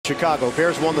Chicago.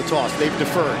 Bears won the toss. They've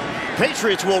deferred.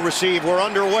 Patriots will receive. We're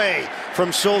underway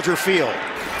from Soldier Field.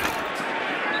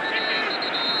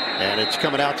 And it's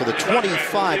coming out to the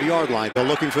 25-yard line. They're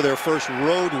looking for their first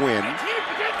road win.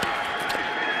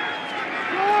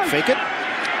 Fake it.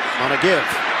 On a give.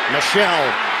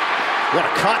 Michel. What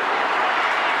a cut.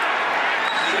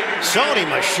 Sony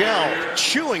Michel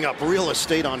chewing up real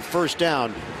estate on first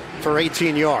down for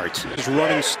 18 yards. His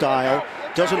running style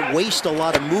doesn't waste a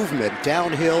lot of movement.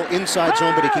 Downhill, inside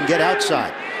zone, but he can get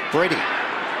outside. Brady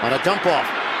on a dump off.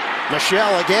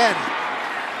 Michel again.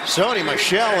 Sony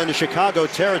Michel into Chicago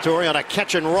territory on a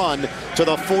catch and run to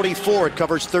the 44. It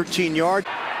covers 13 yards.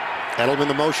 Edelman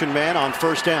the motion man on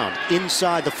first down.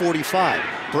 Inside the 45.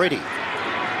 Brady.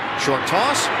 Short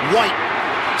toss. White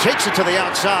takes it to the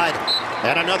outside.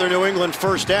 And another New England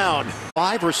first down.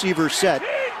 5 receivers set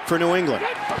for New England.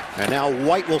 And now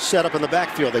White will set up in the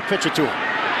backfield. They pitch it to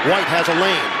him. White has a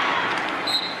lane.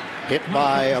 Hit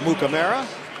by Amukamara.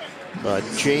 But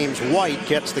James White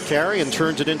gets the carry and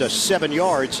turns it into 7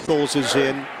 yards. Bulls is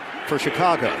in for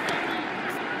Chicago.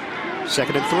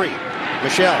 2nd and 3.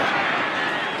 Michel.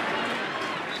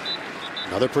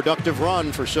 Another productive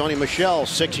run for Sony Michel.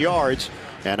 6 yards.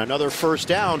 And another first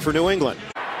down for New England.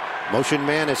 Motion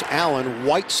man is Allen.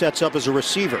 White sets up as a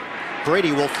receiver.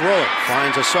 Brady will throw it.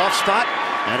 Finds a soft spot.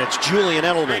 And it's Julian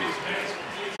Edelman.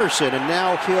 And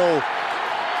now he'll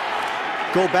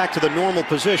go back to the normal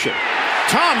position.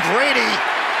 Tom Brady,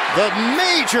 the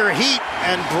major heat,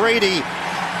 and Brady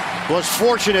was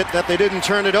fortunate that they didn't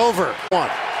turn it over.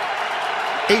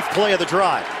 8th play of the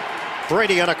drive.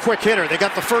 Brady on a quick hitter. They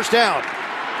got the first down.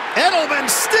 Edelman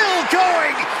still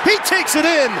going. He takes it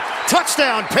in.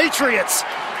 Touchdown, Patriots.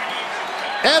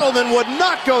 Edelman would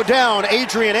not go down.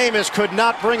 Adrian Amos could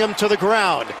not bring him to the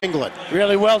ground. England.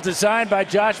 Really well designed by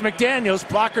Josh McDaniels.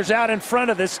 Blockers out in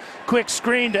front of this quick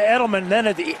screen to Edelman. Then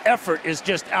the effort is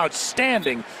just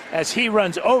outstanding as he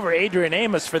runs over Adrian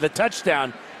Amos for the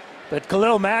touchdown. But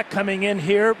Khalil Mack coming in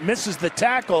here misses the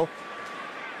tackle.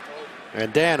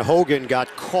 And Dan Hogan got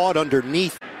caught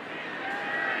underneath.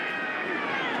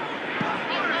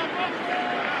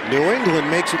 New England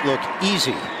makes it look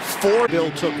easy. Bill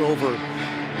took over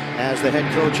as the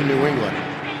head coach in New England.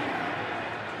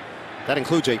 That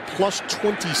includes a plus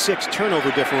 26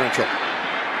 turnover differential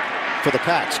for the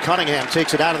Pats. Cunningham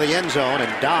takes it out of the end zone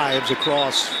and dives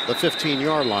across the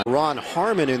 15-yard line. Ron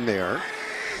Harmon in there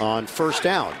on first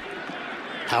down.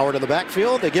 Howard in the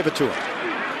backfield. They give it to him.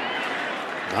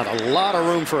 Not a lot of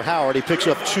room for Howard. He picks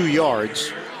up 2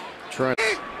 yards.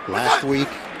 Last week,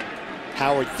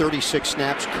 Howard 36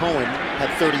 snaps. Cohen had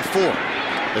 34.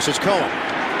 This is Cohen.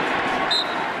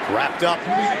 Wrapped up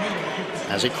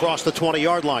as he crossed the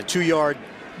 20-yard line. 2-yard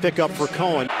pickup for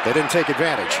Cohen. They didn't take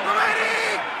advantage.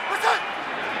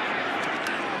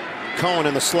 Cohen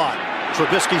in the slot.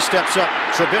 Trubisky steps up.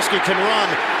 Trubisky can run.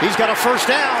 He's got a first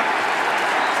down.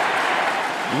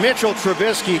 Mitchell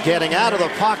Trubisky getting out of the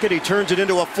pocket. He turns it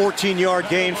into a 14-yard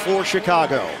gain for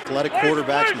Chicago. Athletic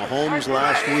quarterbacks. Mahomes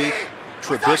last week.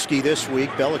 Trubisky this week.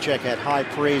 Belichick had high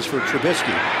praise for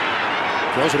Trubisky.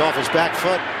 Throws it off his back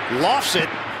foot, lofts it,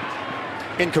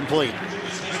 incomplete.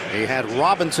 He had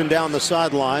Robinson down the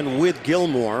sideline with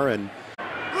Gilmore, and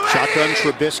shotgun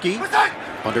Trubisky.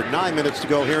 Under 9 minutes to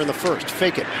go here in the first.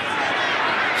 Fake it.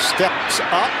 Steps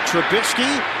up,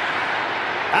 Trubisky.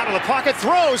 Out of the pocket,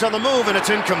 throws on the move, and it's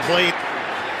incomplete.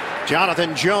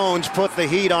 Jonathan Jones put the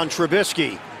heat on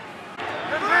Trubisky.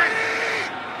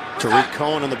 Tariq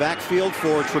Cohen in the backfield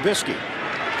for Trubisky.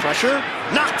 Pressure,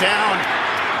 knocked down.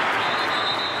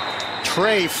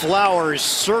 Trey Flowers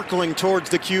circling towards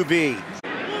the QB.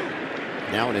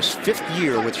 Now in his 5th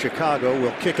year with Chicago,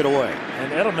 will kick it away.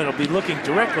 And Edelman will be looking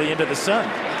directly into the sun.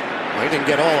 Well, he didn't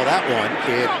get all of that one.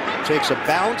 It takes a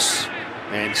bounce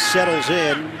and settles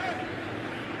in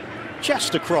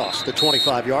just across the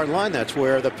 25-yard line. That's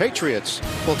where the Patriots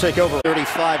will take over.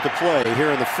 35 to play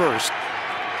here in the first.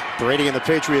 Brady and the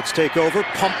Patriots take over.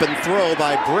 Pump and throw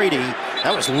by Brady.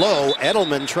 That was low.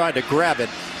 Edelman tried to grab it,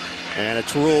 and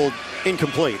it's ruled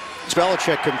incomplete.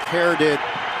 Belichick compared it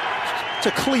to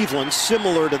Cleveland,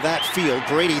 similar to that field.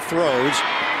 Brady throws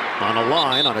on a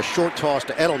line on a short toss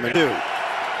to Edelman.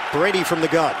 Brady from the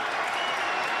gun.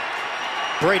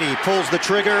 Brady pulls the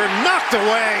trigger, knocked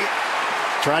away.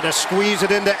 Tried to squeeze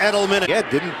it into Edelman. Yeah,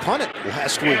 didn't punt it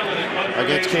last week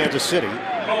against Kansas City.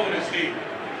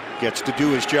 Gets to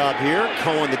do his job here.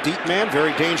 Cohen, the deep man,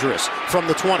 very dangerous from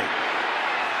the 20.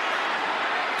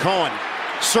 Cohen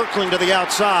circling to the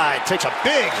outside, takes a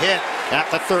big hit at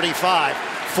the 35.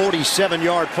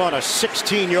 47-yard punt, a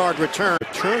 16-yard return.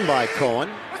 Return by Cohen.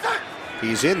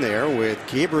 He's in there with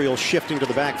Gabriel shifting to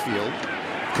the backfield.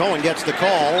 Cohen gets the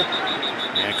call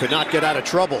and could not get out of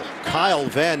trouble. Kyle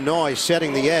Van Noy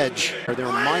setting the edge.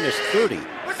 They're minus 30.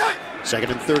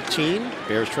 Second and 13.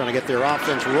 Bears trying to get their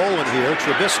offense rolling here.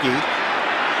 Trubisky,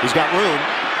 he's got room.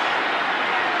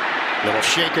 Little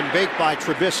shake and bake by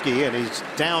Trubisky, and he's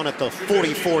down at the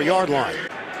 44-yard line.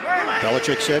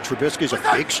 Belichick said Trubisky's a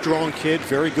big, strong kid,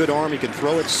 very good arm. He can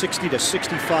throw it 60 to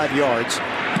 65 yards.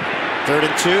 Third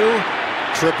and 2.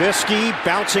 Trubisky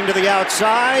bouncing to the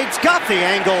outside. He's got the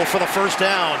angle for the first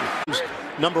down.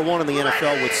 Number 1 in the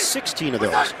NFL with 16 of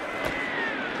those.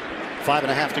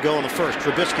 5.5 to go in the first.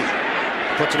 Trubisky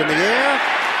puts it in the air,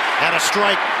 and a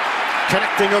strike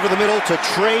connecting over the middle to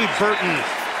Trey Burton.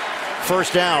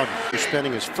 First down. He's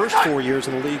spending his first 4 years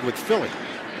in the league with Philly.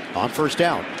 On first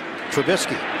down,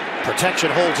 Trubisky.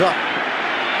 Protection holds up.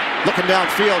 Looking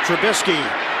downfield, Trubisky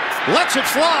lets it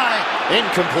fly.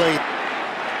 Incomplete.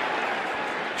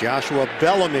 Joshua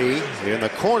Bellamy in the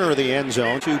corner of the end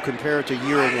zone to compare it to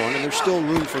year 1, and there's still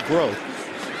room for growth.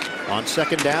 On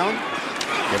second down,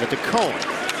 give it to Cohen.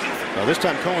 Well, this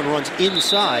time Cohen runs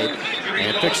inside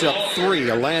and picks up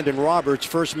 3. Landon Roberts,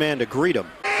 first man to greet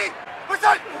him.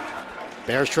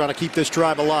 Bears trying to keep this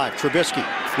drive alive. Trubisky,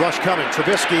 rush coming.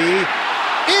 Trubisky,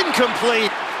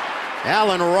 incomplete.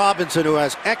 Allen Robinson, who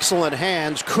has excellent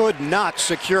hands, could not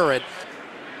secure it.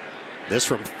 This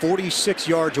from 46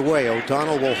 yards away.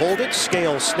 O'Donnell will hold it.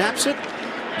 Scale snaps it.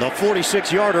 The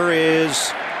 46-yarder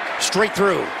is straight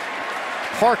through.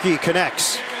 Parkey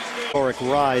connects. Historic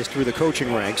rise through the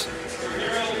coaching ranks.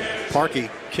 Parkey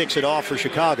kicks it off for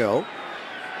Chicago.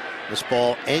 This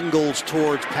ball angles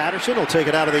towards Patterson. He'll take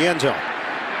it out of the end zone.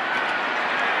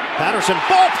 Patterson,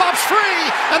 ball pops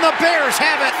free, and the Bears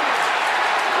have it.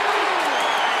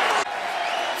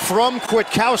 From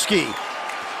Kwiatkowski.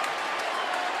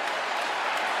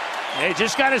 He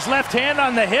just got his left hand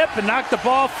on the hip and knocked the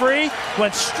ball free.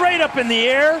 Went straight up in the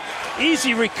air.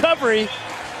 Easy recovery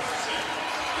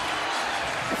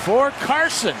for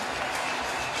Carson.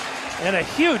 And a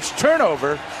huge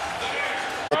turnover.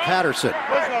 Patterson,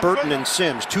 Burton, and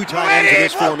Sims, 2 tight ends in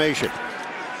this formation.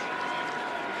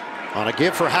 On a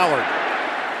give for Howard.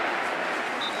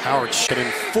 Howard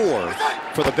in 4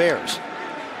 for the Bears.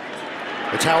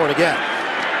 It's Howard again.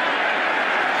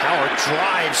 Howard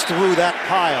drives through that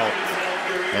pile.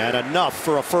 And enough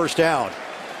for a first down.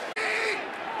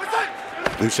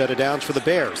 Loose set of downs for the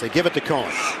Bears. They give it to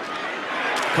Cohen.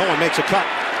 Cohen makes a cut.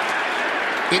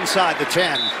 Inside the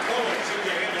 10.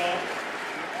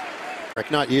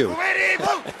 Rick, not you.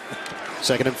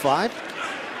 Second and 5.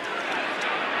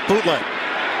 Bootleg.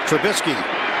 Trubisky.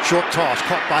 Short toss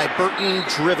caught by Burton,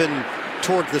 driven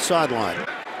towards the sideline.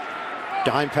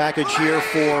 Dime package here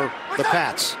for the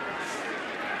Pats.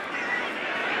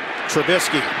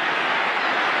 Trubisky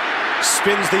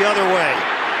spins the other way.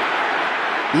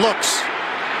 Looks.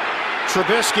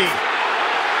 Trubisky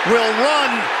will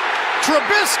run.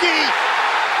 Trubisky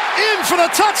in for the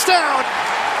touchdown.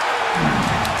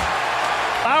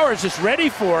 Flowers is ready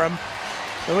for him.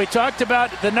 And we talked about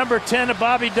the number 10 of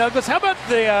Bobby Douglas. How about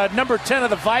the number 10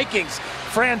 of the Vikings,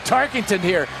 Fran Tarkenton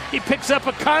here? He picks up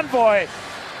a convoy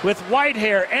with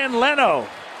Whitehair and Leno.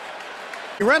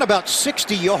 He ran about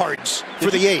 60 yards for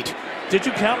the 8. Did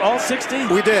you count all 60?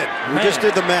 We did. We just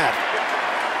did the math.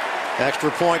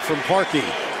 Extra point from Parkey.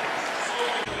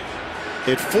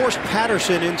 It forced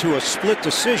Patterson into a split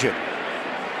decision.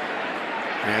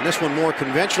 And this one more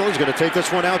conventional. He's going to take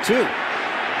this one out too.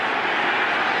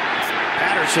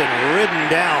 Patterson ridden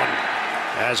down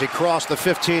as he crossed the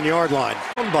 15-yard line.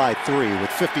 Down by 3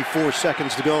 with 54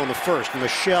 seconds to go in the first.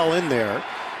 Michelle in there,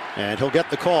 and he'll get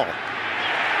the call.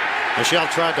 Michelle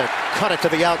tried to cut it to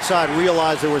the outside,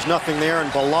 realized there was nothing there,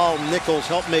 and Bilal Nichols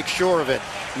helped make sure of it.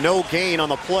 No gain on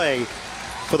the play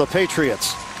for the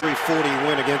Patriots. 340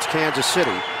 win against Kansas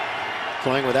City.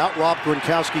 Playing without Rob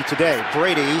Gronkowski today.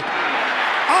 Brady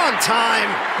on time.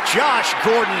 Josh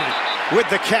Gordon with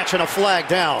the catch and a flag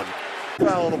down.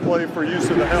 Foul on the play for use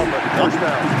of the helmet. First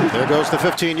down. There goes the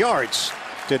 15 yards.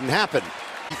 Didn't happen.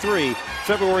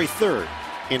 February 3rd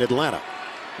in Atlanta.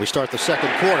 We start the second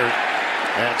quarter.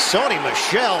 And Sony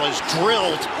Michel is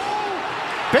drilled.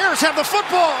 Bears have the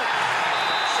football.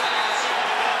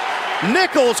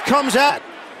 Nichols comes out.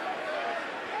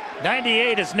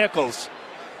 98 is Nichols.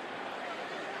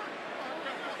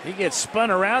 He gets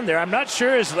spun around there. I'm not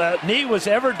sure his knee was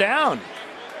ever down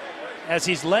as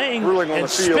he's laying Ruling on and the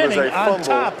field spinning is a on fumble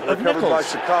top of recovered by Nichols.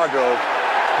 Chicago.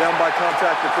 Down by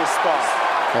contact at this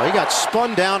spot. Well, he got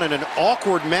spun down in an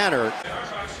awkward manner.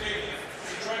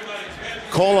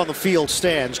 Call on the field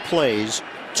stands, plays,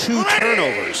 2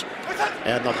 turnovers,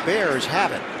 and the Bears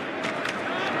have it.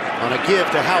 On a give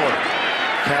to Howard.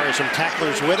 Carries some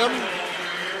tacklers with him.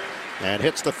 And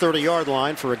hits the 30-yard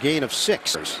line for a gain of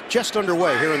 6. Just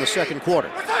underway here in the second quarter.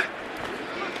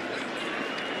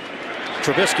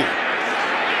 Trubisky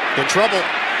in trouble.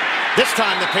 This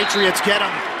time the Patriots get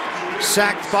him.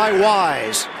 Sacked by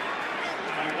Wise.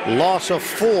 Loss of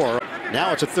 4.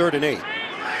 Now it's a 3rd and 8.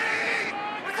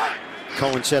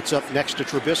 Cohen sets up next to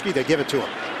Trubisky. They give it to him.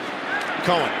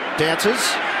 Cohen dances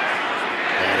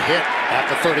and hit at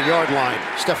the 30-yard line.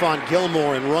 Stephon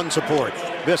Gilmore in run support.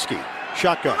 Trubisky,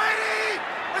 shotgun.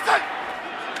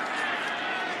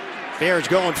 Bears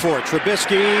going for it.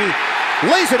 Trubisky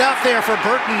lays it out there for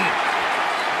Burton.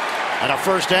 And a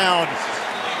first down.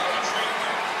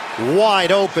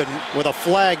 Wide open with a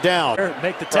flag down.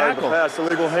 Make the tackle. Pass,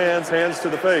 illegal hands, hands to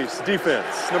the face.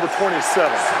 Defense, number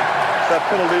 27. That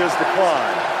penalty is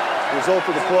declined. Result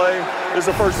of the play is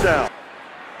a first down.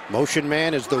 Motion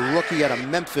man is the rookie out of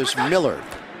Memphis, Miller.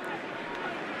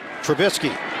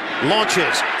 Trubisky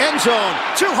launches. End zone.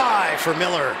 Too high for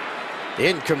Miller.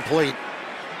 Incomplete.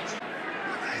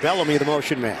 Bellamy, the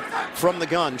motion man. From the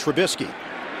gun, Trubisky.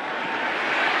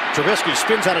 Trubisky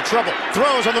spins out of trouble.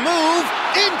 Throws on the move.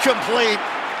 Incomplete.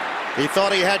 He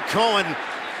thought he had Cohen.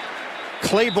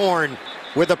 Claiborne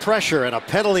with the pressure and a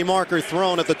penalty marker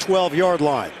thrown at the 12-yard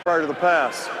line. Prior to the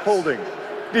pass, holding.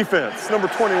 Defense, number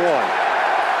 21.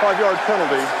 5-yard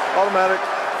penalty. Automatic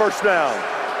first down.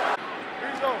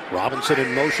 Robinson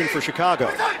in motion for Chicago.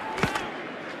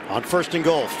 On 1st and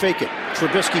goal, fake it.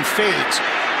 Trubisky fades.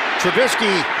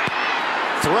 Trubisky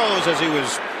throws as he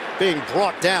was being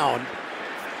brought down.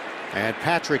 And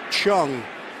Patrick Chung,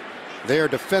 their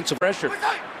defensive pressure. The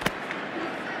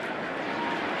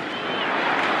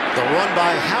run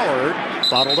by Howard,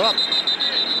 bottled up.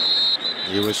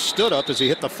 He was stood up as he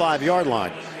hit the 5-yard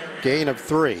line. Gain of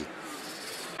 3.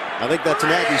 I think that's an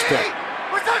Aggies pick.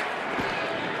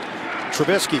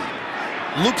 Trubisky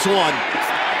loops one.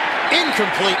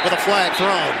 Incomplete with a flag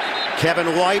thrown.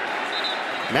 Kevin White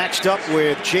matched up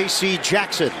with J.C.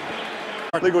 Jackson.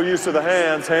 Legal use of the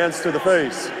hands, hands to the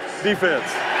face.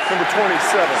 Defense, number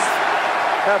 27.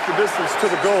 Half the distance to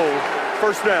the goal.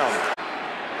 First down.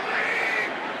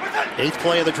 8th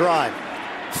play of the drive.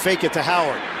 Fake it to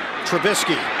Howard.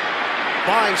 Trubisky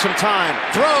buying some time.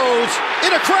 Throws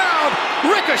in a crowd.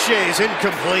 Ricochets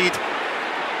incomplete.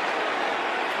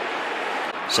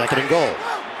 2nd and goal.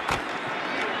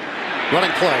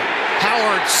 Running play.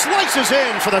 Howard slices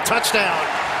in for the touchdown.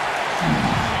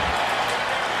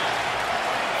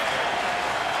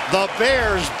 The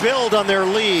Bears build on their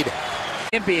lead.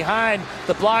 In behind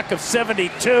the block of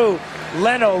 72.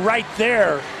 Leno right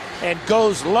there and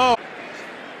goes low.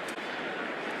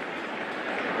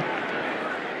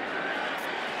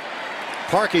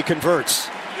 Parkey converts.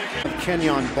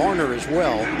 Kenyon Barner as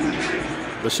well.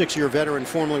 The 6-year veteran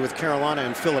formerly with Carolina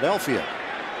and Philadelphia.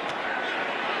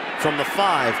 From the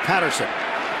 5, Patterson.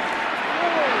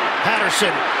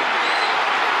 Patterson.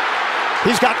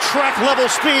 He's got track level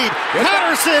speed.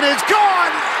 Patterson is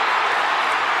gone.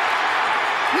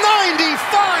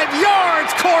 95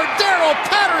 yards. Cordero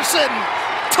Patterson.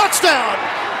 Touchdown.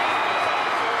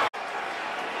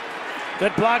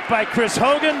 Good block by Chris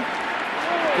Hogan.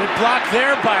 Good block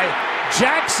there by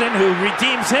Jackson, who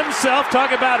redeems himself.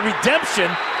 Talk about redemption.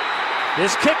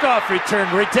 His kickoff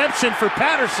return. Redemption for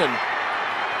Patterson.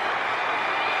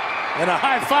 And a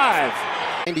high five.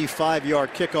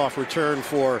 95-yard kickoff return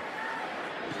for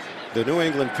the New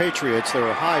England Patriots. There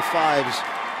are high fives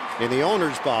in the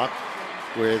owner's box.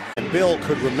 And Bill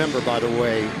could remember, by the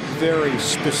way, very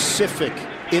specific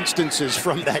instances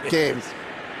from that game.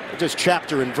 Just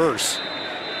chapter and verse.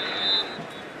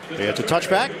 It's a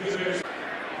touchback.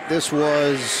 This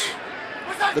was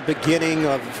the beginning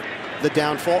of the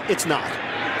downfall. It's not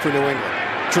for New England.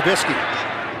 Trubisky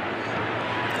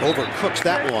overcooks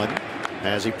that one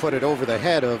as he put it over the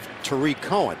head of Tariq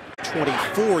Cohen,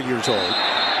 24 years old.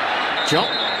 Jump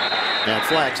and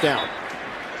flags down.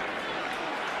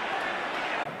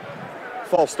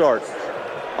 False start.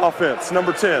 Offense,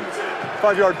 number 10.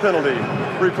 5-yard penalty.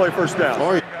 Replay first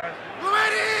down.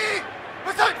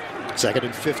 2nd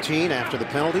and 15 after the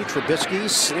penalty. Trubisky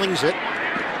slings it.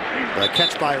 A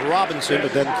catch by Robinson,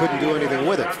 but then couldn't do anything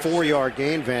with it. 4-yard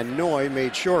gain. Van Noy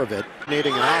made sure of it.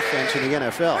 Coordinating an offense in the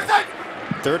NFL.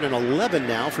 3rd and 11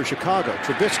 now for Chicago.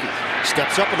 Trubisky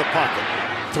steps up in the pocket.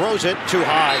 Throws it too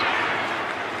high.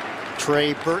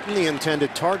 Trey Burton, the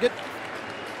intended target.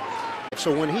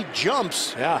 So when he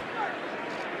jumps, that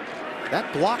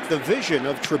blocked the vision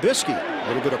of Trubisky. A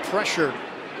little bit of pressure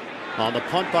on the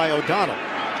punt by O'Donnell.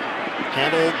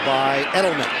 Handled by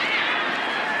Edelman.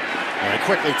 And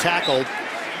quickly tackled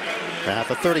at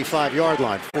the 35-yard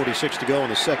line. 46 to go in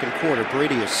the second quarter.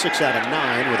 Brady is 6 out of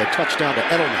 9 with a touchdown to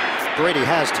Edelman. Brady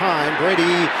has time. Brady,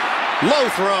 low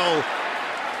throw.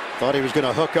 Thought he was going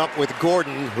to hook up with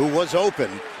Gordon, who was open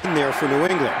in there for New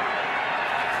England.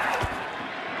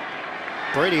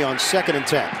 Brady on 2nd and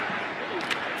 10.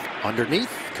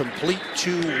 Underneath, complete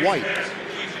to White.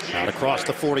 Out across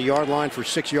the 40-yard line for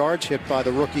 6 yards, hit by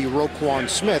the rookie Roquan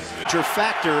Smith. Major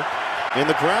factor in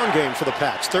the ground game for the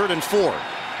Pats. 3rd and 4.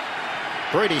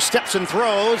 Brady steps and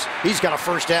throws. He's got a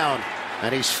first down,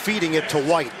 and he's feeding it to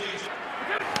White.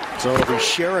 So it'll be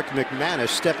Sherrick McManus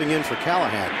stepping in for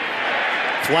Callahan.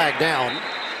 Flag down.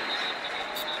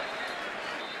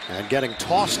 And getting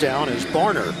tossed down is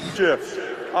Barner. Shift.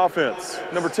 Offense.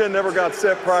 Number 10 never got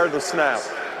set prior to the snap.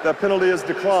 That penalty is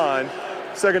declined.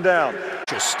 2nd down.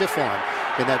 Just stiff arm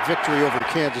in that victory over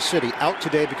Kansas City. Out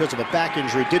today because of a back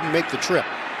injury. Didn't make the trip.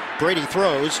 Brady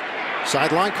throws.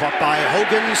 Sideline caught by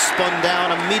Hogan. Spun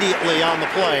down immediately on the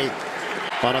play.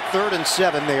 On a 3rd and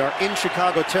 7, they are in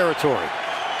Chicago territory.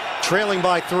 Trailing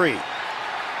by 3.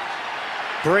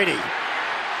 Brady.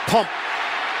 Pump.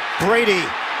 Brady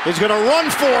is going to run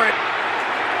for it.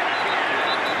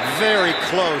 Very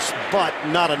close, but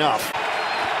not enough.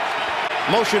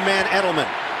 Motion man Edelman.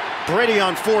 Brady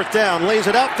on 4th down, lays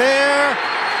it out there.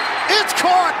 It's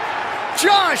caught.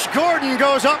 Josh Gordon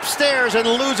goes upstairs and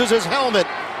loses his helmet.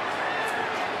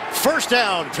 First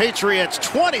down, Patriots,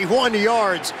 21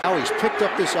 yards. Now he's picked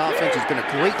up this offense. He's been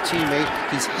a great teammate.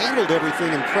 He's handled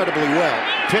everything incredibly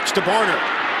well. Pitch to Barner.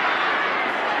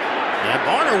 And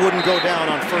Barner wouldn't go down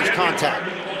on first contact.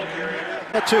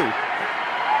 At 2.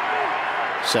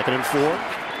 2nd and 4.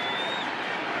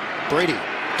 Brady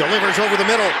delivers over the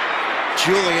middle.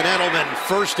 Julian Edelman,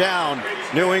 first down,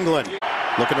 New England.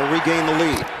 Looking to regain the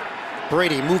lead.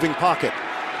 Brady moving pocket.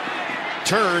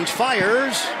 Turns,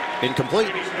 fires.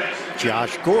 Incomplete.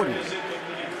 Josh Gordon,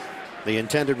 the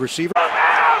intended receiver.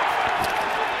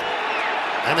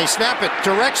 And they snap it.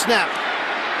 Direct snap.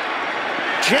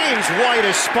 James White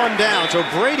is spun down. So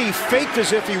Brady faked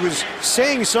as if he was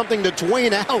saying something to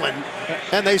Dwayne Allen.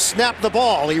 And they snapped the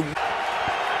ball.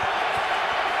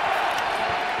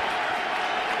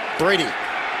 Brady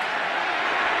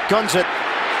guns it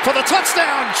for the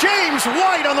touchdown. James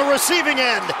White on the receiving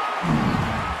end.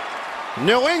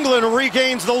 New England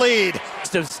regains the lead.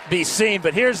 To be seen,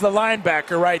 but here's the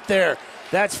linebacker right there.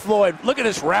 That's Floyd. Look at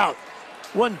this route.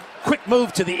 One quick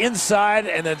move to the inside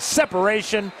and then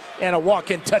separation and a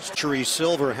walk-in touch.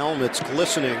 Silver helmets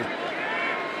glistening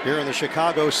here in the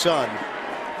Chicago sun.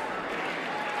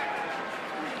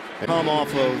 Come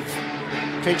off of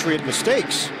Patriot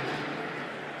mistakes.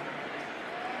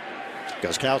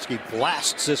 Gostkowski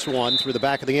blasts this one through the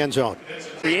back of the end zone.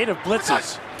 Creative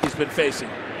blitzes he's been facing.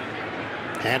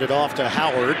 Handed off to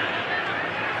Howard.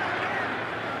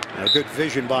 A good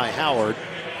vision by Howard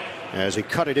as he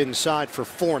cut it inside for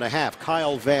 4.5.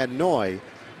 Kyle Van Noy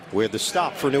with the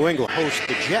stop for New England. Host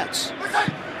the Jets.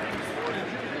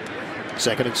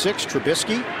 2nd and 6.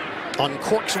 Trubisky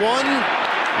uncorks one,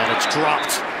 and it's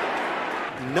dropped.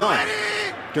 None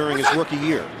during his rookie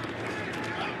year.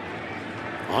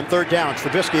 On 3rd down,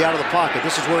 Trubisky out of the pocket.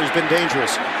 This is where he's been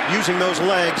dangerous. Using those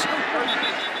legs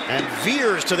and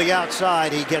veers to the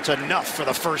outside. He gets enough for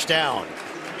the first down.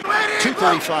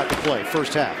 2:35 to play,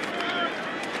 first half.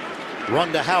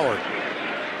 Run to Howard.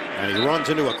 And he runs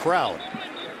into a crowd.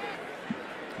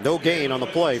 No gain on the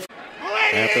play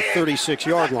at the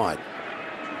 36-yard line.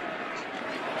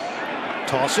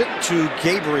 Toss it to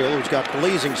Gabriel, who's got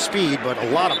blazing speed, but a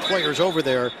lot of players over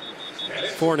there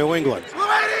for New England.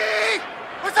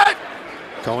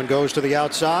 Cohen goes to the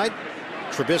outside.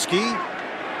 Trubisky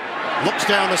looks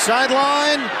down the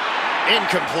sideline.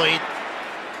 Incomplete.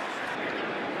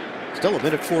 Still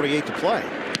 1:48 to play.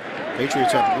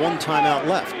 Patriots have 1 timeout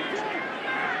left.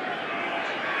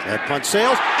 That punt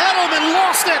sails. Edelman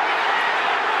lost it.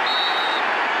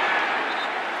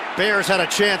 Bears had a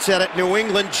chance at it. New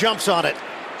England jumps on it.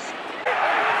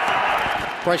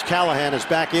 Bryce Callahan is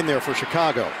back in there for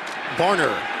Chicago.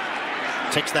 Barner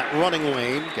takes that running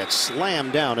lane, gets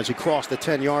slammed down as he crossed the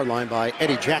 10-yard line by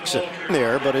Eddie Jackson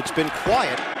there, but it's been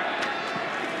quiet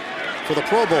for the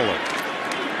Pro Bowler.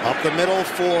 Up the middle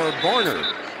for Barner.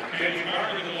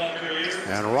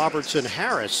 And Robertson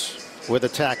Harris with a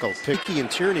tackle. Pickey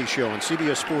and Tierney show on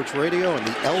CBS Sports Radio and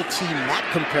the LT Matt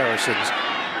comparisons.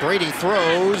 Brady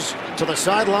throws to the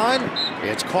sideline.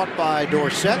 It's caught by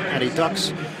Dorsett, and he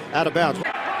ducks out of bounds.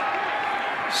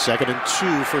 2nd and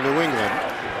 2 for New England.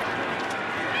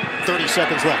 30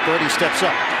 seconds left. Brady steps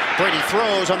up. Brady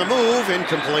throws on the move.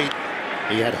 Incomplete.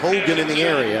 He had Hogan in the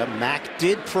area. Mack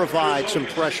did provide some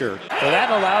pressure. Well, that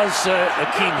allows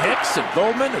Akeem Hicks and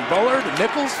Goldman and Bullard and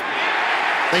Nichols.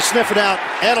 They sniff it out.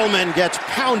 Edelman gets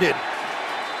pounded.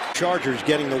 Chargers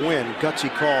getting the win. Gutsy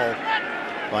call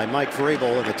by Mike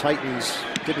Vrabel, and the Titans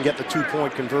didn't get the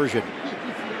 2-point conversion.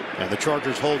 And the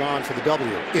Chargers hold on for the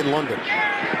W in London.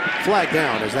 Flag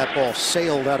down as that ball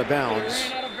sailed out of bounds.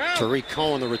 Tariq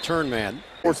Cohen, the return man.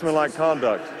 Sportsmanlike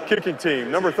conduct. Kicking team,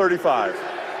 number 35.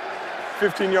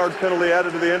 15-yard penalty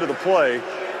added to the end of the play.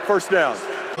 First down.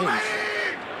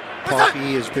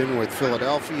 Parkey has been with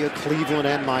Philadelphia, Cleveland,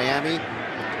 and Miami.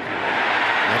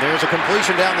 And there's a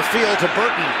completion down the field to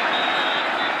Burton.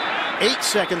 8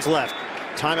 seconds left.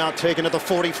 Timeout taken at the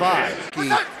 45.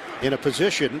 He in a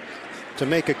position to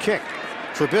make a kick.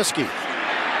 Trubisky.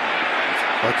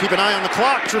 Well, keep an eye on the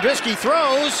clock. Trubisky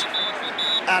throws.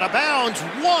 Out of bounds.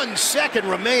 1 second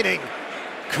remaining.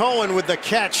 Cohen with the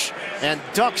catch and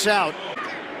ducks out.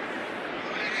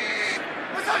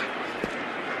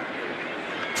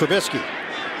 Trubisky.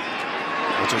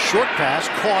 It's a short pass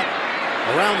caught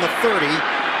around the 30.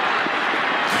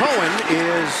 Cohen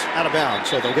is out of bounds,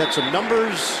 so they'll get some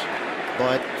numbers,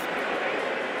 but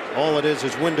all it is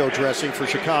window dressing for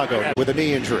Chicago with a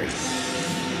knee injury.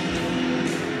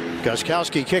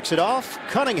 Gostkowski kicks it off.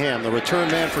 Cunningham, the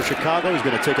return man for Chicago, is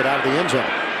going to take it out of the end zone.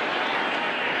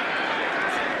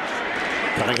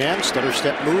 Cunningham, stutter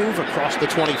step move across the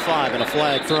 25 and a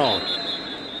flag thrown.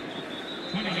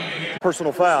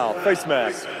 Personal foul, face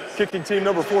mask. Kicking team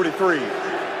number 43.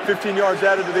 15 yards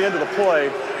added to the end of the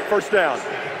play. First down.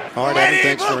 All right, Evan,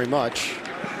 thanks very much.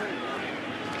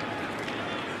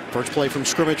 First play from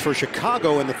scrimmage for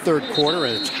Chicago in the third quarter,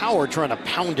 and it's Howard trying to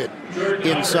pound it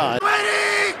inside.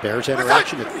 Bears enter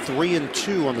action at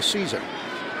 3-2 on the season.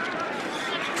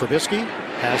 Trubisky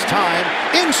has time.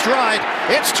 In stride,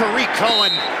 it's Tariq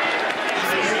Cohen.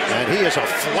 And he is a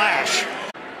flash.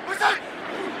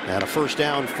 And a first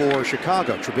down for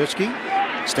Chicago. Trubisky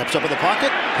steps up in the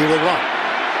pocket. He will run.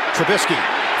 Trubisky,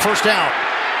 first down.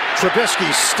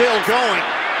 Trubisky still going.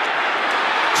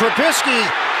 Trubisky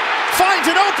finds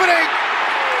an opening.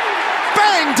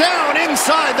 Bang down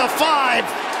inside the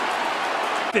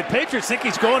 5. The Patriots think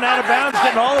he's going out of bounds,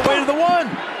 getting all the way to the 1.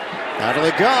 Out of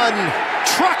the gun,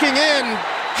 trucking in.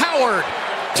 Howard,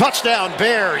 touchdown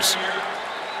Bears.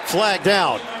 Flag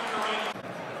down.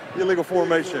 Illegal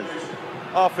formation.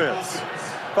 Offense.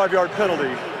 5-yard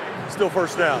penalty. Still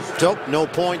first down. Nope, no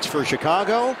points for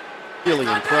Chicago. Really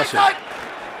impressive.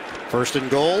 First and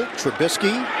goal,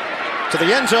 Trubisky to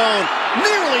the end zone.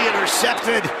 Nearly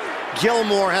intercepted.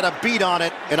 Gilmore had a beat on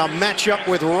it in a matchup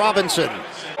with Robinson.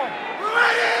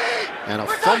 And a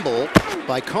fumble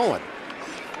by Cohen.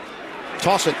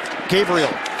 Toss it,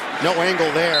 Gabriel. No angle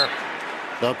there.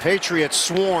 The Patriots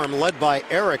swarm led by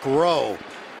Eric Rowe.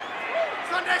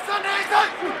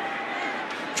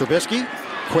 Trubisky,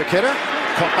 quick hitter,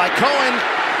 caught by Cohen,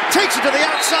 takes it to the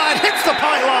outside, hits the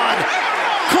pylon.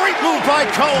 Great move by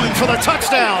Cohen for the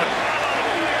touchdown.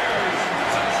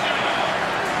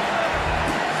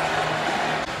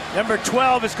 Number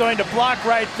 12 is going to block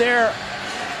right there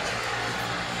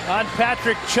on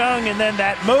Patrick Chung, and then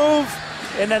that move,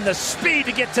 and then the speed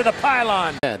to get to the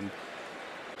pylon.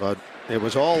 But it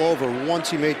was all over once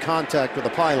he made contact with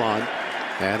the pylon,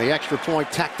 and the extra point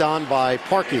tacked on by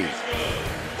Parkey.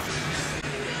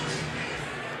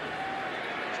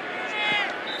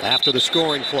 After the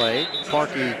scoring play,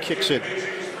 Parkey kicks it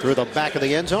through the back of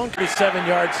the end zone. 7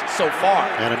 yards so far.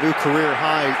 And a new career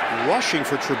high rushing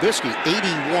for Trubisky,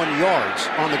 81 yards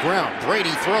on the ground.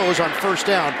 Brady throws on first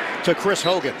down to Chris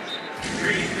Hogan.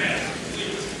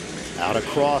 Out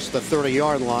across the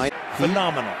 30-yard line.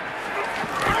 Phenomenal.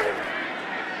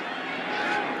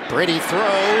 Brady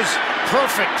throws,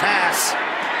 perfect pass.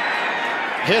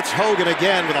 Hits Hogan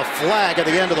again with a flag at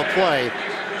the end of the play.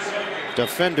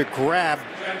 Defender grabbed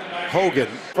Hogan.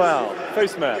 Foul,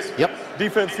 face mask. Yep.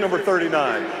 Defense number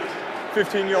 39.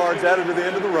 15 yards added to the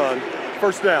end of the run.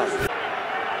 First down.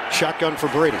 Shotgun for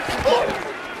Brady.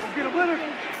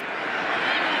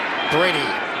 Brady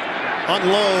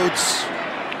unloads.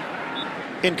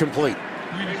 Incomplete.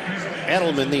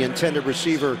 Edelman, the intended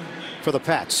receiver for the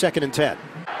Pats. 2nd and 10.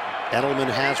 Edelman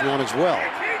has one as well.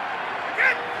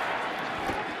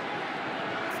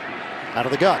 Out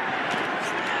of the gun.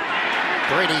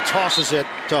 Brady tosses it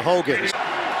to Hogan.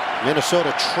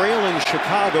 Minnesota trailing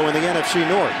Chicago in the NFC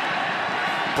North.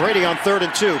 Brady on 3rd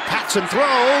and 2. Patson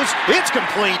throws. It's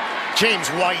complete. James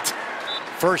White.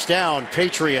 First down,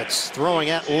 Patriots throwing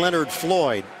at Leonard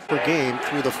Floyd per game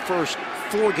through the first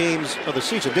 4 games of the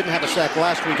season. Didn't have a sack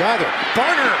last week either.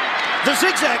 Barner, the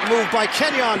zigzag move by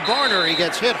Kenyon Barner. He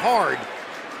gets hit hard,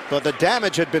 but the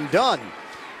damage had been done.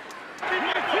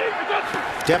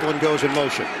 Devlin goes in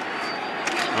motion.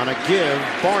 On a give,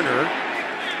 Barner.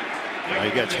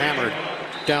 He gets hammered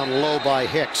down low by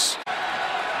Hicks.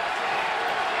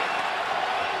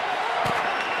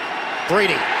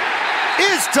 Brady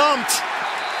is dumped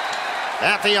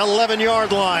at the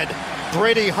 11-yard line.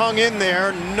 Brady hung in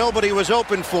there. Nobody was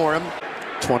open for him.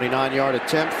 29-yard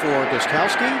attempt for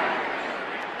Gostkowski.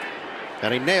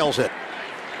 And he nails it.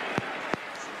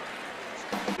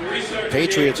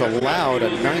 Patriots allowed a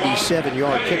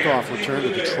 97-yard kickoff return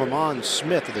to Tremont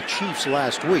Smith of the Chiefs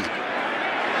last week.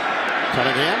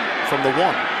 Cunningham from the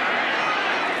 1.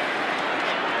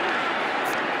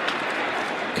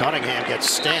 Cunningham gets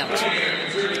stamped.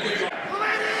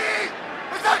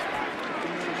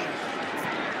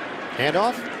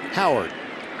 Handoff, Howard.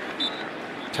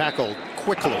 Tackled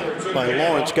quickly by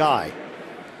Lawrence Guy.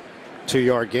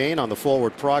 2-yard gain on the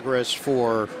forward progress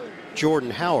for Jordan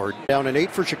Howard. Down and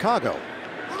 8 for Chicago.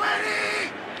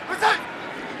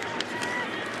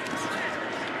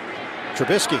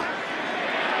 Trubisky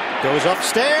goes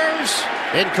upstairs.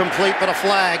 Incomplete, but a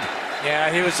flag.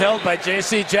 Yeah, he was held by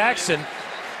J.C. Jackson.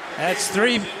 That's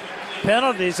 3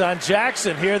 penalties on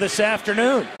Jackson here this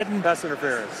afternoon. Pass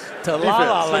interference. To La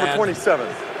La Land. Number 27.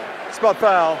 Spot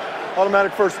foul.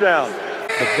 Automatic first down.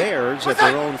 The Bears at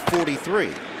their own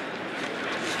 43.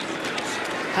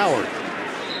 Howard.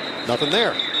 Nothing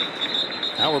there.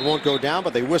 Howard won't go down,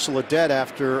 but they whistle it dead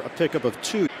after a pickup of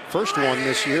 2. First one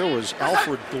this year was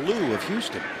Alfred Blue of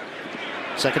Houston.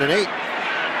 2nd and 8.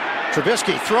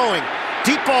 Trubisky throwing.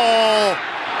 Deep ball.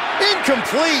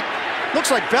 Incomplete. Looks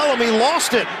like Bellamy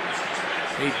lost it.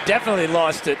 He definitely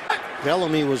lost it.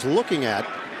 Bellamy was looking at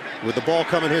with the ball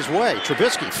coming his way.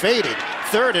 Trubisky faded.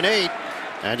 3rd and 8.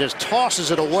 And just tosses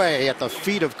it away at the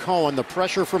feet of Cohen. The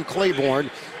pressure from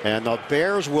Claiborne. And the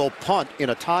Bears will punt in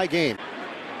a tie game.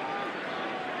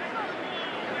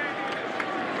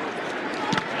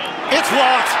 It's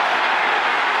blocked.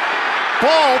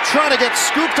 Ball trying to get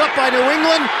scooped up by New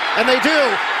England. And they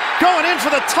do. Going in for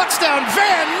the touchdown.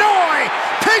 Van Noy.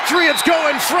 Patriots go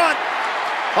in front.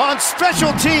 On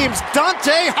special teams,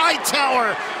 Dante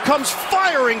Hightower comes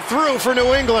firing through for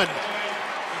New England.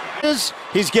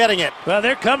 He's getting it. Well,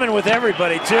 they're coming with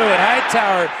everybody, too. And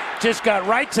Hightower just got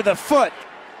right to the foot.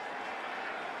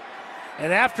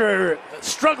 And after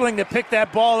struggling to pick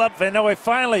that ball up, Van Noy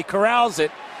finally corrals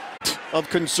it. Of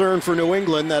concern for New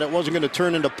England that it wasn't going to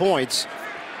turn into points.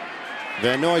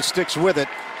 Van Noy sticks with it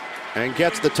and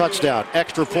gets the touchdown.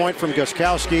 Extra point from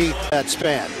Gostkowski. That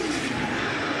span.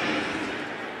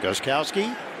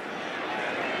 Gostkowski.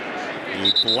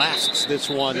 He blasts this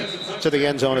one to the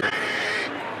end zone.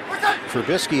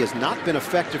 Trubisky has not been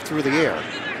effective through the air.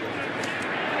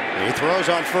 He throws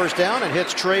on first down and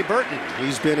hits Trey Burton.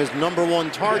 He's been his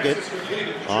 #1 target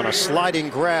on a sliding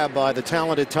grab by the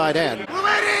talented tight end.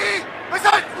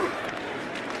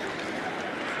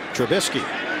 Trubisky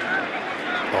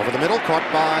over the middle, caught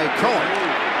by Cohen.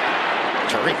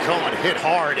 Tariq Cohen hit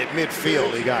hard at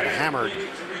midfield. He got hammered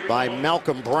by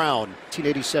Malcolm Brown.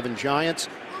 1987 Giants,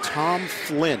 Tom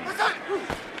Flynn.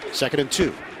 2nd and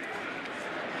 2.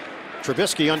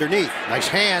 Trubisky underneath. Nice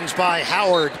hands by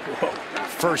Howard.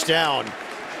 First down.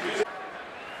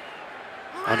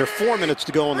 Under 4 minutes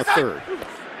to go in the 3rd.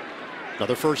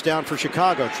 Another first down for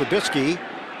Chicago. Trubisky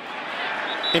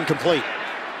incomplete.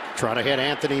 Trying to hit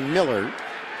Anthony Miller.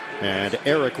 And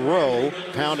Eric Rowe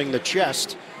pounding the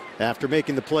chest after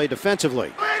making the play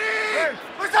defensively.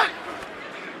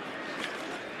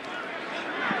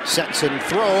 Sets and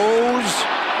throws.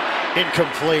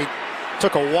 Incomplete.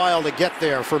 Took a while to get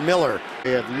there for Miller.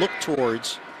 They have looked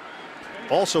towards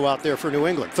also out there for New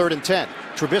England. 3rd and 10.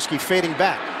 Trubisky fading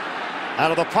back. Out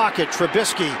of the pocket.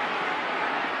 Trubisky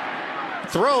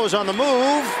throws on the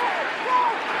move.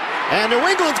 And New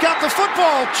England's got the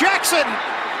football. Jackson.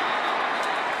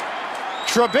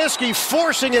 Trubisky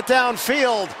forcing it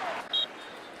downfield.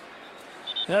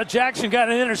 Now, Jackson got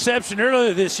an interception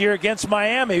earlier this year against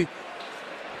Miami.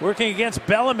 Working against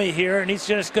Bellamy here, and he's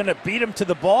just going to beat him to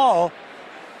the ball.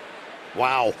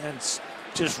 Wow. And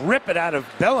just rip it out of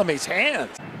Bellamy's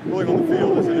hands. Going on the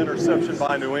field is an interception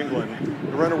by New England.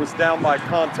 The runner was down by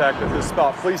contact at this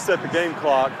spot. Please set the game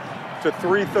clock to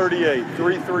 3:38,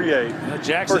 3:38. Now,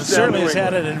 Jackson certainly has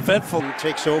had an eventful.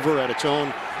 Takes over at its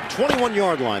own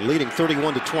 21-yard line, leading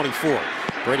 31-24.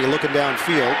 Brady looking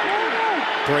downfield.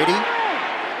 Brady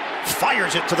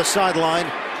fires it to the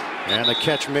sideline. And the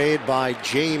catch made by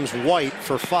James White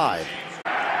for 5.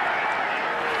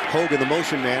 Hogan, the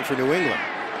motion man for New England.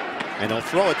 And he'll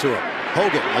throw it to him.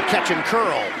 Hogan, a catch and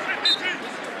curl.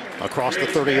 Across the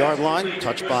 30-yard line,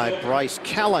 touched by Bryce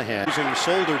Callahan. Using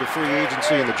Solder to free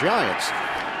agency in the Giants.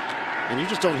 And you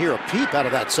just don't hear a peep out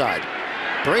of that side.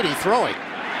 Brady throwing.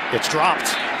 It's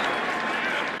dropped.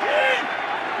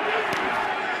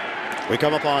 We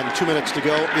come up on 2 minutes to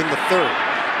go in the 3rd.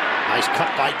 Nice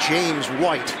cut by James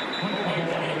White.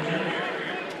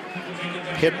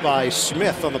 Hit by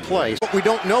Smith on the play. But we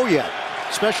don't know yet,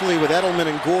 especially with Edelman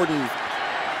and Gordon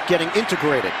getting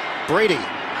integrated. Brady,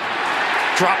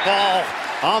 drop ball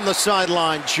on the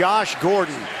sideline. Josh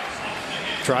Gordon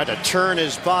tried to turn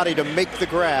his body to make the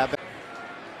grab.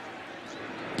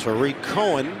 Tariq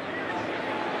Cohen,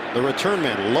 the return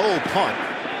man, low punt,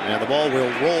 and the ball will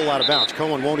roll out of bounds.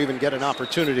 Cohen won't even get an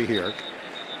opportunity here.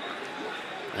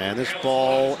 And this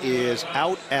ball is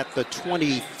out at the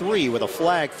 23 with a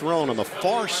flag thrown on the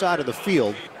far side of the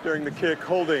field. During the kick,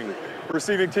 holding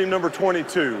receiving team number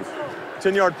 22.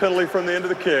 10-yard penalty from the end of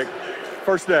the kick.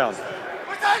 First down.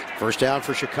 First down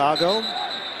for Chicago.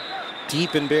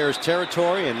 Deep in Bears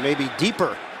territory and maybe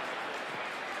deeper.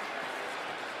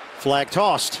 Flag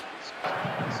tossed.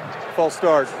 False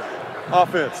start.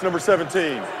 Offense, number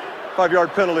 17.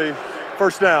 5-yard penalty.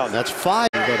 First down. That's 5,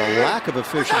 but a lack of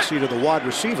efficiency to the wide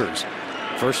receivers.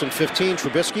 First and 15,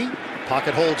 Trubisky.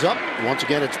 Pocket holds up. Once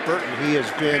again, it's Burton. He has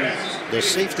been the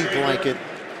safety blanket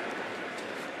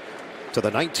to the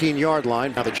 19-yard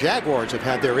line. Now the Jaguars have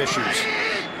had their issues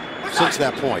since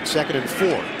that point. Second and 4.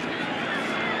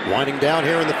 Winding down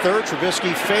here in the third.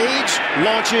 Trubisky fades,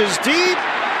 launches deep.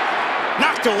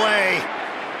 Knocked away.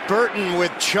 Burton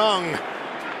with Chung.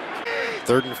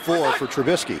 Third and 4 for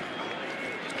Trubisky.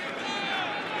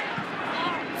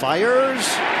 Fires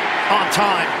on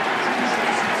time.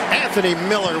 Anthony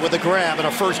Miller with a grab and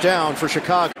a first down for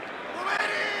Chicago.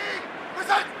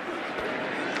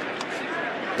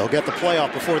 They'll get the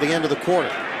playoff before the end of the quarter.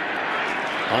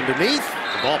 Underneath,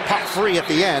 the ball popped free at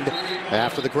the end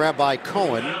after the grab by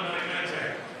Cohen.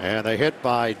 And they hit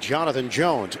by Jonathan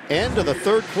Jones. End of the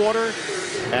third quarter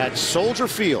at Soldier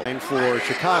Field. And for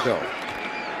Chicago,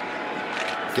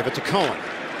 give it to Cohen.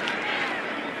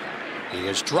 He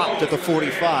is dropped at the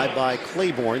 45 by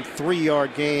Claiborne.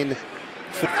 3-yard gain.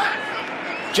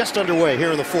 Just underway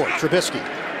here in the fourth. Trubisky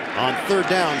on third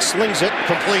down, slings it,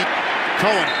 complete.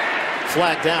 Cohen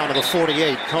flagged down to the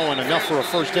 48. Cohen enough for a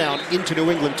first down into New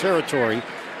England territory.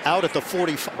 Out at the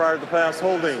 45. Prior to the pass,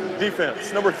 holding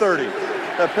defense, number 30.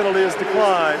 That penalty is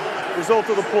declined. Result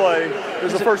of the play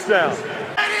is a first down.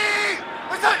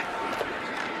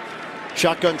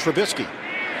 Shotgun Trubisky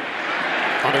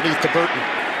underneath to Burton.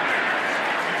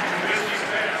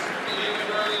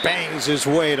 Bangs his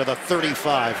way to the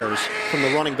 35 from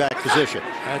the running back position.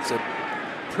 That's a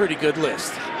pretty good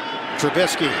list.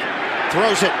 Trubisky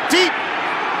throws it deep.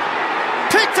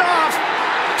 Picked off.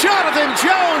 Jonathan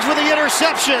Jones with the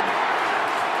interception.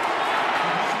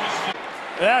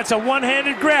 That's a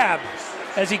one-handed grab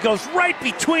as he goes right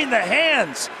between the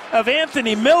hands of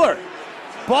Anthony Miller.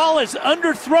 Ball is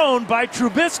underthrown by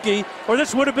Trubisky, or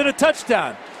this would have been a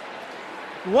touchdown.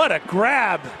 What a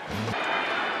grab.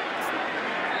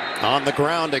 On the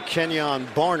ground to Kenyon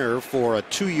Barner for a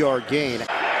 2-yard gain.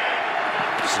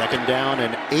 Second down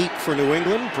and 8 for New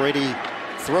England. Brady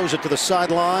throws it to the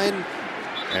sideline,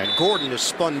 and Gordon is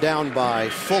spun down by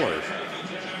Fuller.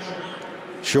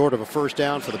 Short of a first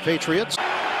down for the Patriots.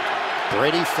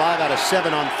 Brady 5 out of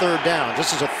 7 on third down.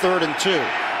 This is a 3rd and 2.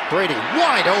 Brady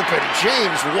wide open.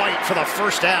 James White for the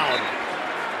first down.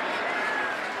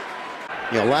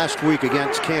 You know, last week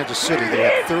against Kansas City, they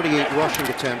had 38 rushing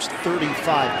attempts, 35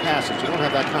 passes. You don't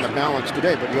have that kind of balance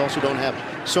today, but you also don't have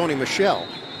Sony Michel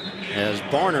as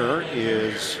Barner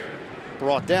is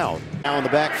brought down. Now in the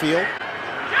backfield,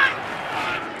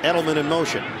 Edelman in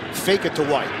motion. Fake it to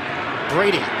White.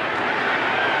 Brady.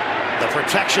 The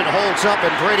protection holds up,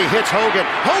 and Brady hits Hogan.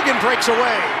 Hogan breaks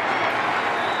away.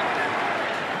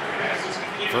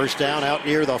 First down out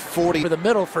near the 40. For the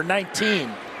middle for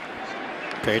 19.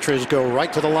 Patriots go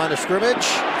right to the line of scrimmage.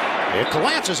 It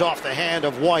glances off the hand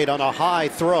of White on a high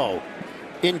throw.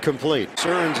 Incomplete.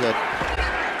 Concerns that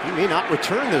he may not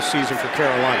return this season for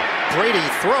Carolina. Brady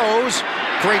throws.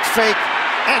 Great fake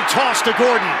and toss to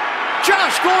Gordon.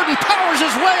 Josh Gordon powers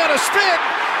his way on a spin.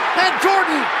 And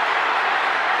Gordon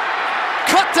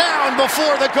cut down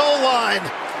before the goal line.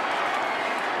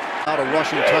 Out a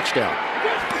rushing touchdown.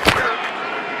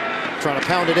 Trying to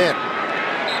pound it in.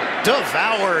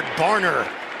 Devoured Barner.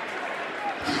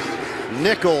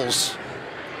 Nichols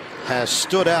has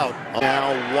stood out.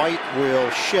 Now White will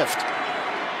shift.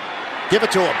 Give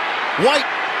it to him. White,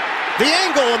 the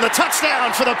angle and the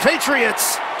touchdown for the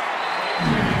Patriots.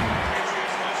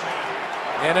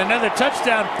 And another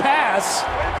touchdown pass.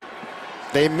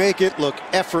 They make it look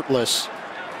effortless.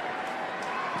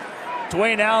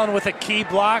 Dwayne Allen with a key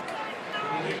block.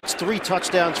 It's 3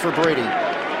 touchdowns for Brady.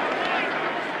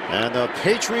 And the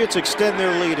Patriots extend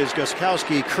their lead as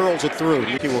Gostkowski curls it through.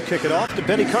 He will kick it off to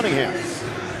Benny Cunningham.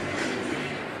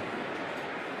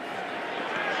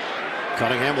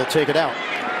 Cunningham will take it out.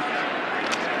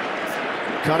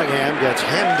 Cunningham gets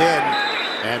hemmed in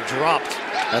and dropped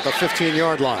at the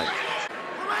 15-yard line.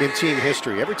 In team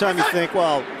history, every time you think,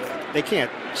 well, they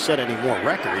can't set any more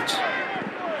records,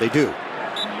 they do.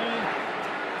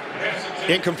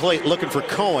 Incomplete, looking for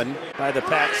Cohen. By the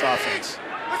Pats offense.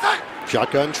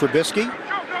 Shotgun, Trubisky.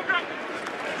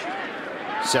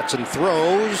 Sets and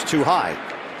throws too high.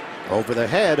 Over the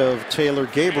head of Taylor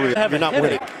Gabriel. You're not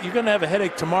winning. You're going to have a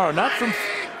headache tomorrow, not from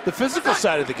the physical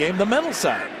side of the game, the mental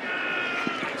side.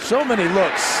 So many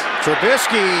looks.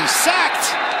 Trubisky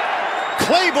sacked.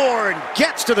 Claiborne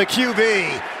gets to the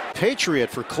QB. Patriot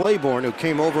for Claiborne, who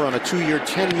came over on a 2-year,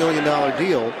 $10 million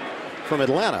deal from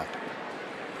Atlanta.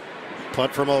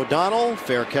 Punt from O'Donnell.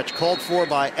 Fair catch called for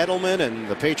by Edelman, and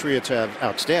the Patriots have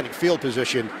outstanding field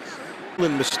position.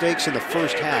 Mistakes in the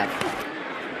first half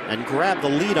and grabbed the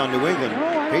lead on New England.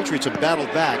 Patriots have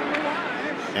battled back,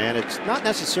 and it's not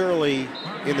necessarily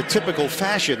in the typical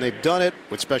fashion. They've done it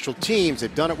with special teams.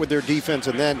 They've done it with their defense,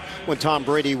 and then when Tom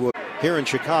Brady was here in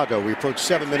Chicago, we approach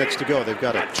 7 minutes to go. They've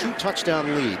got a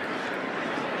 2-touchdown lead.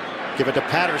 Give it to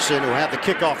Patterson, who had the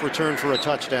kickoff return for a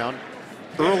touchdown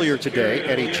earlier today.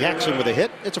 Eddie Jackson with a hit.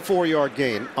 It's a 4-yard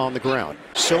gain on the ground.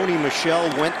 Sony Michel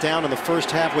went down in the first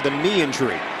half with a knee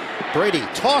injury. Brady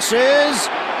tosses.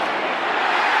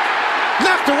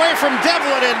 Knocked away from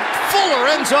Devlin, and Fuller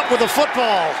ends up with the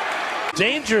football.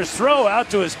 Dangerous throw out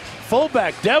to his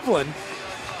fullback, Devlin.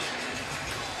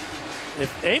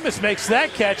 If Amos makes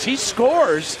that catch, he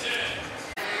scores.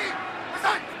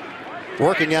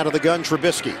 Working out of the gun,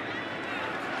 Trubisky.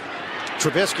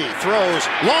 Trubisky throws.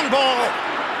 Long ball.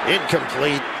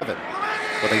 Incomplete.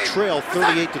 But they trail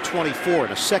 38-24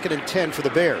 in a 2nd and 10 for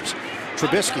the Bears.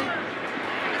 Trubisky.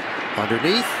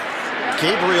 Underneath.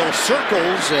 Gabriel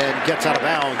circles and gets out of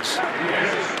bounds.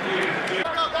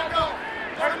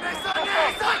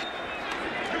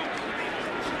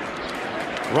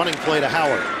 Running play to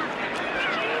Howard.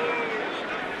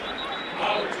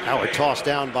 Howard tossed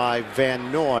down by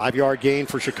Van Noy. 5-yard gain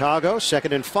for Chicago,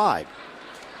 2nd and 5.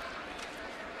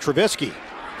 Trubisky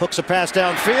hooks a pass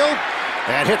downfield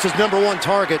and hits his #1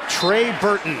 target, Trey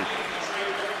Burton.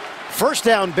 First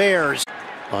down Bears.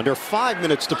 Under 5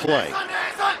 minutes to play.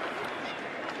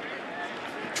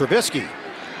 Trubisky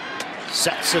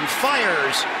sets and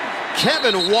fires.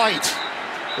 Kevin White,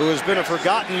 who has been a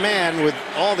forgotten man with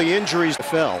all the injuries,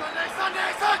 fell.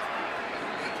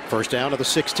 First down to the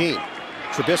 16.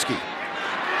 Trubisky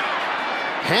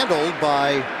handled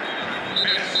by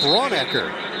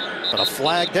Braunecker, but a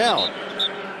flag down.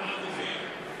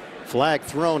 Flag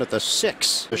thrown at the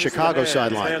 6, the Chicago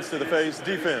sideline. Hands to the face,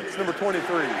 defense, number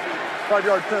 23.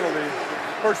 5-yard penalty,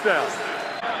 first down.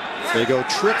 They go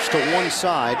trips to one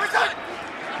side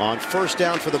on first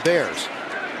down for the Bears.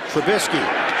 Trubisky,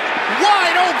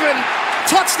 wide open,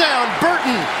 touchdown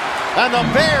Burton, and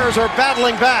the Bears are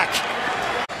battling back.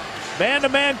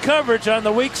 Man-to-man coverage on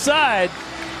the weak side.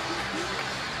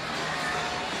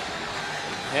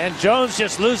 And Jones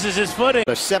just loses his footing.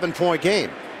 A 7-point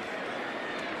game.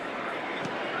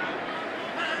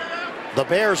 The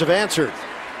Bears have answered.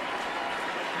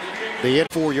 The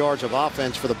 4 yards of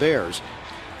offense for the Bears.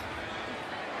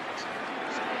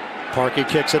 Parkey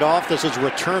kicks it off. This is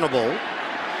returnable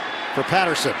for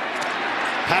Patterson.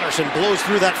 Patterson blows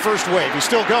through that first wave. He's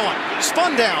still going.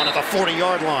 Spun down at the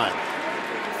 40-yard line.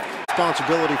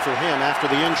 Responsibility for him after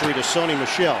the injury to Sony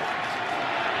Michel.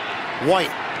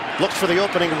 White looks for the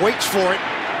opening, waits for it,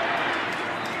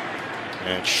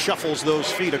 and shuffles those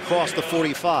feet across the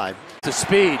 45. To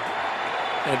speed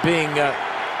and being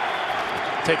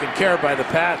taken care of by the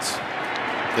Pats.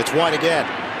 It's White again.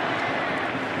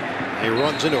 He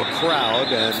runs into a crowd,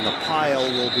 and the pile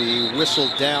will be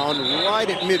whistled down right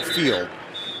at midfield.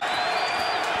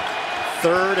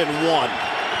 3rd and 1.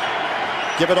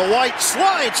 Give it to White,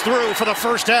 slides through for the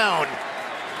first down.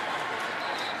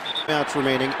 Outs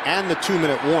remaining and the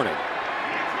 2-minute warning.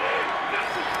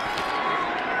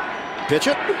 Pitch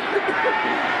it.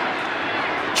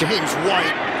 James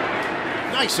White.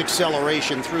 Nice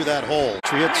acceleration through that hole.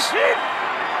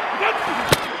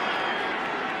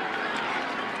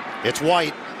 It's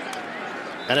White,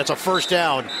 and it's a first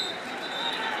down.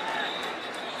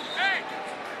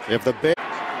 If the Bears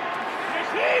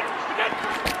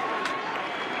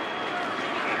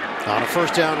on a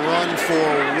first down run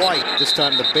for White, this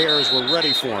time the Bears were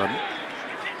ready for him,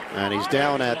 and he's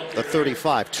down at the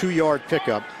 35. 2-yard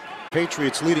pickup.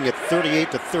 Patriots leading at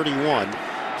 38-31.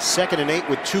 2nd and 8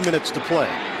 with 2 minutes to play.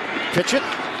 Pitch it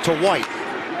to White.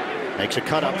 Makes a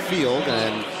cut upfield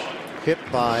and hit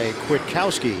by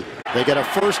Kwiatkowski. They get a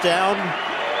first down,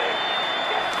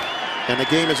 and the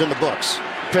game is in the books.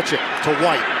 Pitch it to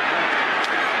White.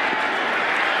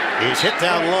 He's hit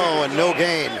down low and no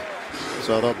gain.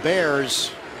 So the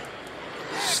Bears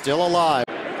still alive.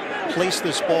 Place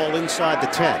this ball inside the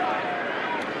 10.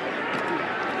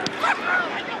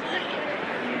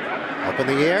 Up in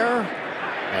the air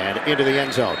and into the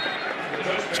end zone.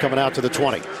 It's coming out to the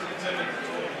 20.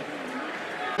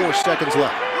 4 seconds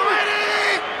left.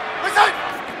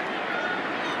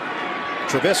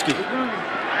 Trubisky.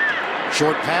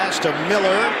 Short pass to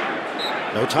Miller.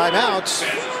 No timeouts.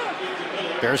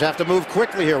 Bears have to move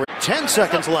quickly here. 10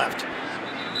 seconds left.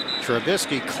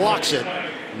 Trubisky clocks it.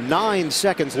 9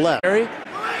 seconds left. And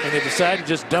they decide to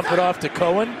just dump it off to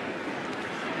Cohen.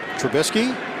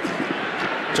 Trubisky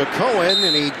to Cohen,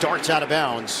 and he darts out of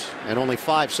bounds. And only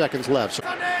 5 seconds left. So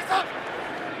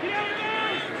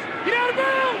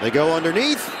they go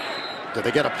underneath. Did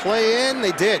they get a play in?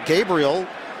 They did. Gabriel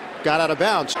got out of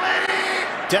bounds.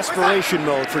 Desperation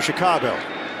mode for Chicago.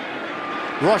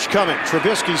 Rush coming.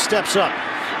 Trubisky steps up.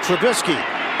 Trubisky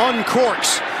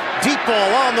uncorks. Deep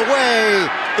ball on the way.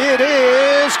 It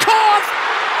is caught!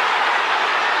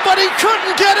 But he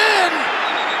couldn't get in!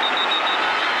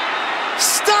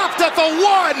 Stopped at the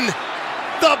 1!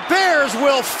 The Bears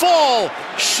will fall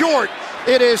short.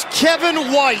 It is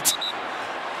Kevin White.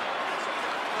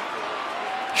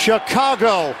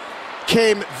 Chicago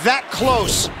came that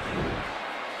close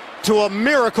to a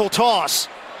miracle toss.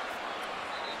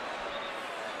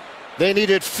 They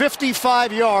needed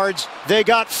 55 yards. They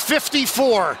got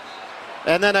 54.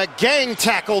 And then a gang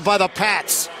tackle by the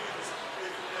Pats.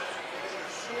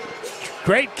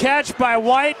 Great catch by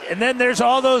White, and then there's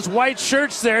all those white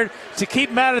shirts there to keep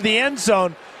him out of the end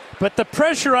zone. But the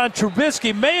pressure on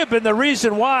Trubisky may have been the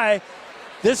reason why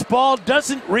this ball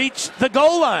doesn't reach the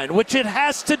goal line, which it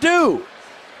has to do.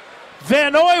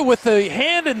 Van Noy with the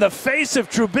hand in the face of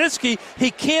Trubisky,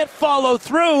 he can't follow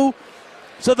through,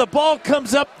 so the ball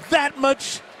comes up that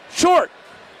much short.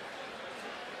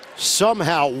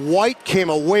 Somehow White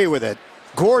came away with it.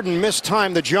 Gordon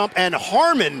mistimed the jump, and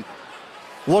Harmon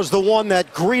was the one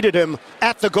that greeted him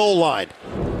at the goal line.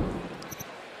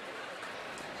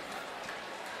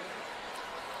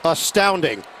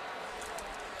 Astounding.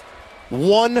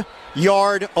 1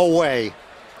 yard away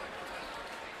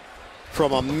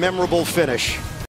from a memorable finish.